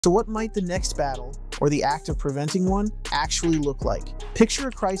So what might the next battle, or the act of preventing one, actually look like? Picture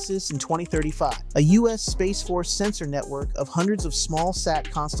a crisis in 2035. A U.S. Space Force sensor network of hundreds of small sat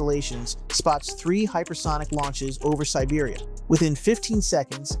constellations spots 3 hypersonic launches over Siberia. Within 15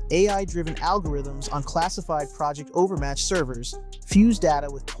 seconds, AI-driven algorithms on classified Project Overmatch servers fuse data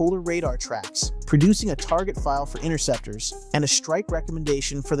with polar radar tracks, producing a target file for interceptors and a strike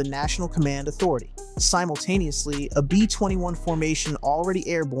recommendation for the National Command Authority. Simultaneously, a B-21 formation already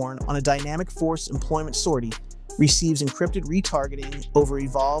airborne on a dynamic force employment sortie receives encrypted retargeting over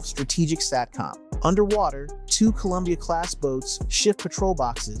Evolved Strategic SATCOM. Underwater, 2 Columbia-class boats shift patrol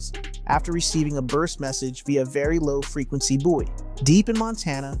boxes after receiving a burst message via very low-frequency buoy. Deep in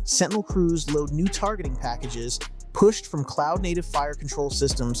Montana, Sentinel crews load new targeting packages pushed from cloud-native fire control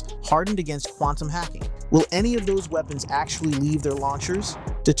systems hardened against quantum hacking. Will any of those weapons actually leave their launchers?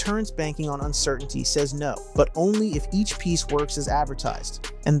 Deterrence banking on uncertainty says no, but only if each piece works as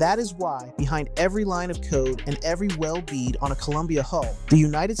advertised. And that is why, behind every line of code and every well bead on a Columbia hull, the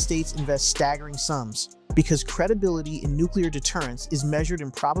United States invests staggering sums. Because credibility in nuclear deterrence is measured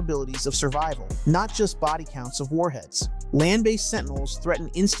in probabilities of survival, not just body counts of warheads. Land-based Sentinels threaten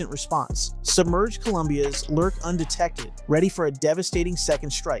instant response. Submerged Columbias lurk undetected, ready for a devastating second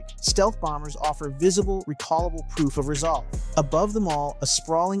strike. Stealth bombers offer visible, recallable proof of resolve. Above them all, a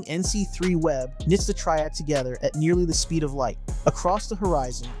sprawling NC-3 web knits the triad together at nearly the speed of light. Across the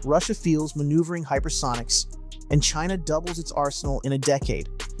horizon, Russia fields maneuvering hypersonics, and China doubles its arsenal in a decade,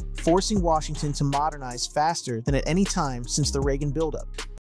 forcing Washington to modernize faster than at any time since the Reagan buildup.